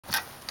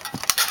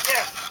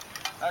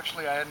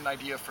Actually, I had an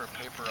idea for a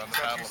paper on the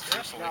Battle of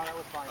Sicily. No, that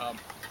was fine.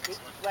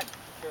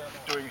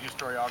 Doing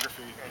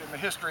historiography. In the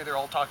history, they're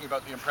all talking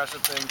about the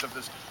impressive things of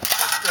this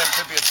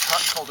amphibious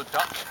truck called a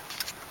duck.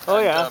 Oh,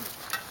 yeah.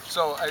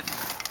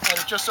 And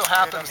it just so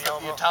happens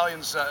that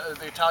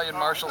the Italian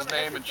marshal's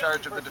name in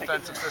charge of the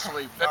defense of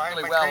Sicily fit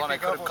really well, and I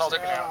could have called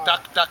it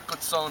Duck Duck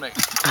Guzzone.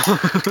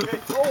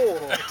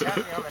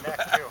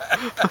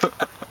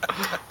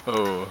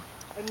 Oh.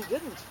 And you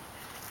didn't.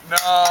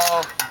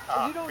 No.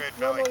 You don't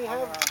normally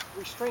have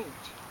restraint.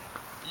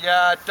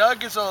 Yeah,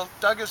 Doug is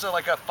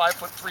like a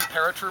 5'3"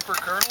 paratrooper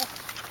colonel.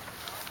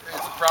 It's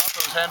a prop I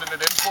was handing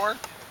it in for.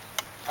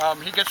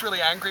 He gets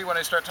really angry when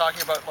I start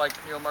talking about like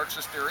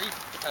neo-Marxist theory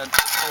and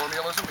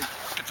colonialism. He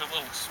gets a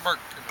little smirk.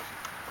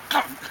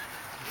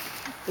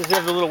 Does he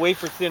have the little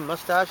wafer thin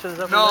mustache? Or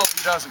no,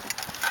 he doesn't.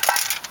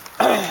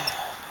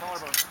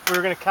 We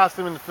were going to cast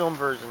him in the film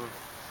version.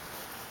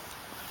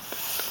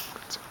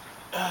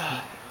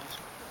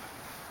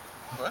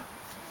 What?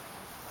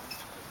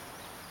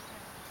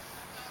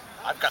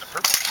 I've got a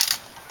purple.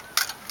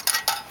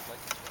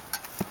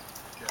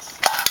 Yes.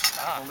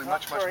 Only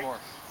much more.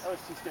 That was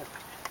too stiff.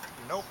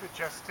 Nope, it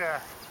just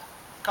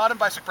caught him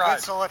by surprise.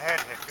 Good solid head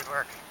hit. Good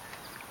work.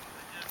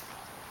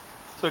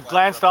 So it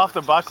glanced off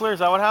the buckler? Is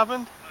that what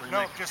happened?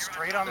 No, just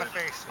straight on the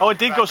face. Oh, it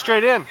did go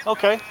straight in.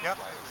 Okay. Yep.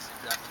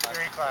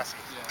 Very classy.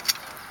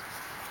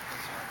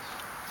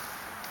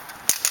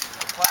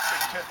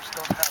 Plastic tips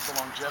don't have the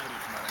longevity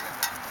from that again.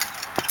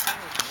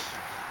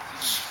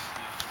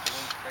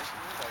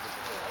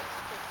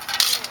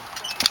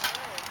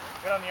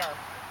 Get on the arm.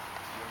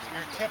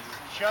 Your tip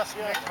just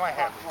nicked my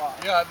head.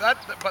 Yeah,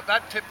 but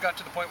that tip got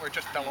to the point where it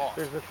just fell off.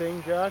 There's a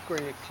thing, Jack,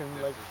 where you can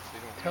like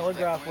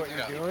telegraph what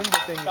you're doing,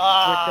 but then you switch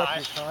up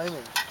your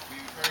timing.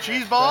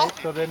 Cheese ball? Right?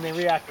 So then they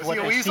react to what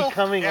they weasel? see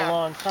coming a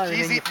long time,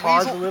 and then you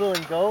pause a little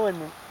and go, and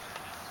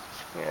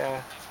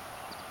yeah.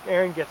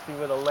 Aaron gets me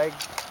with a leg.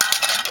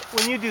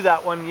 When you do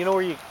that one, you know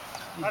where you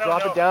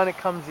drop it down, it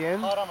comes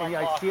in, and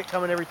I see it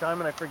coming every time,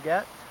 and I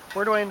forget.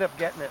 Where do I end up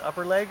getting it?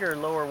 Upper leg or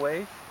lower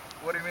waist?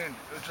 What do you mean?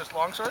 It's just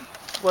longsword?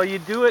 Well, you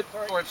do it.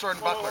 Or it's sword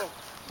and buckler.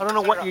 I don't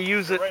know what you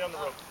use it. Right on the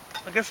rope.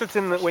 I guess it's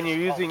in the, when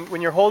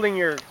you're holding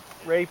your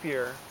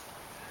rapier.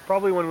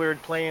 Probably when we were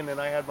playing and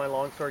I had my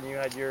longsword and you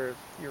had your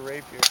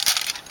rapier.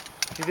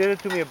 You did it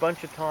to me a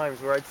bunch of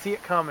times where I'd see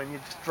it coming,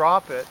 you'd just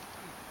drop it,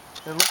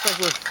 and it looked like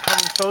it was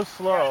coming so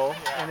slow,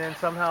 and then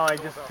somehow I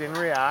just didn't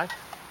react.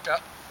 Yeah.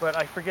 But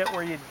I forget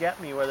where you'd get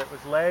me, whether it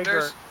was leg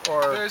or.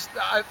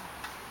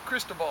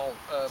 Cristobal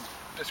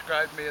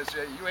described me as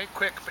you ain't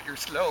quick, but you're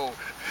slow.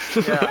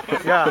 Yeah,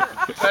 yeah.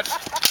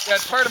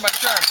 That's part of my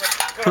charm.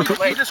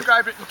 But he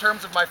described it in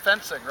terms of my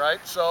fencing, right?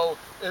 So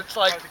it's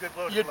like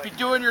you'd be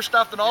doing your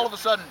stuff, then all of a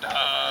sudden,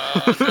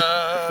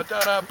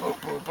 boom,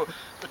 boom, boom.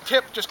 The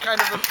tip just kind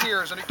of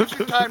appears, and it gives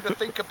you time to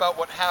think about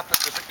what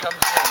happens as it comes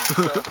in.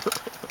 So.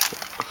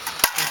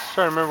 I'm just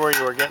trying to remember where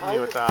you were getting me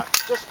with that.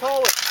 Just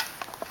call it.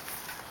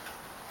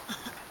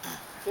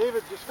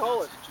 David, just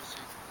call it.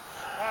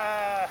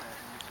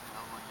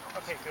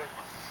 Okay, good.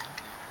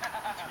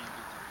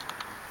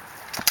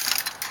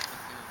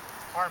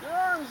 Your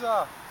arms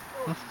up.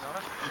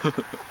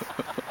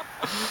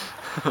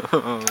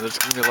 There's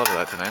going to be a lot of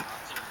that tonight.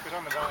 Good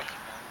on the belly.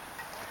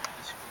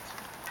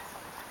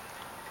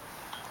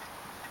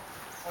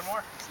 One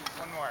more.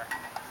 One more.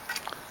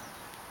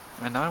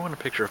 And now I want a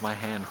picture of my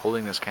hand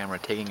holding this camera,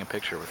 taking a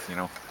picture with,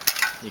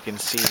 you can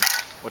see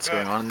what's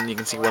going on, and then you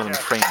can see one of them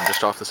framed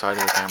just off the side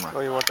of the camera. Oh,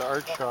 you want the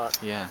art shot?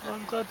 Yeah. Well,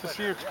 I'm glad to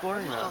see you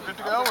exploring that. Still good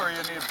to go, or you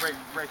need a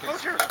break?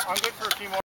 I'm good for a few more.